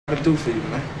What I do for you,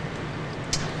 man?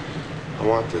 I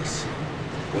want this.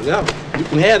 Whatever. You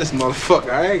can have this motherfucker.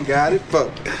 I ain't got it. Fuck.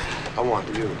 I want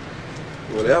you.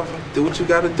 Whatever. Do what you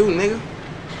gotta do, nigga.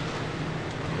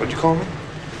 What'd you call me?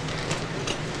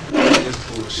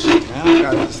 This bullshit, man. I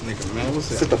got this nigga, man. What's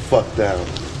that? Sit the fuck down.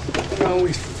 Man,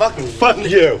 we fucking. Fuck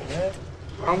you.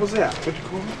 Man, what's that? What you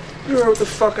call me? You heard what the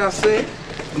fuck I said?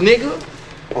 Nigga?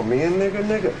 Oh, me and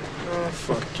nigga? Oh,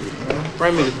 fuck you, man.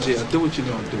 Bring me to jail. Do what you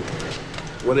gonna do.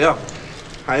 Whatever.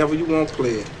 However you want to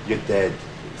play it. You're dead.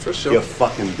 For sure. You're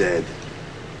fucking dead.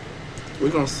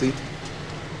 We're gonna see.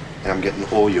 And I'm getting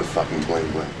all your fucking bling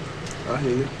bling. I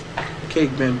hear you.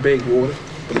 Cake been baked, water.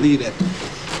 Believe that.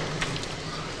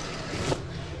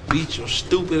 Beat your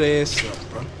stupid ass up,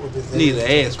 bro. Need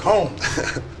an ass comb.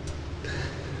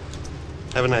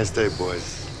 Have a nice day,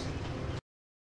 boys.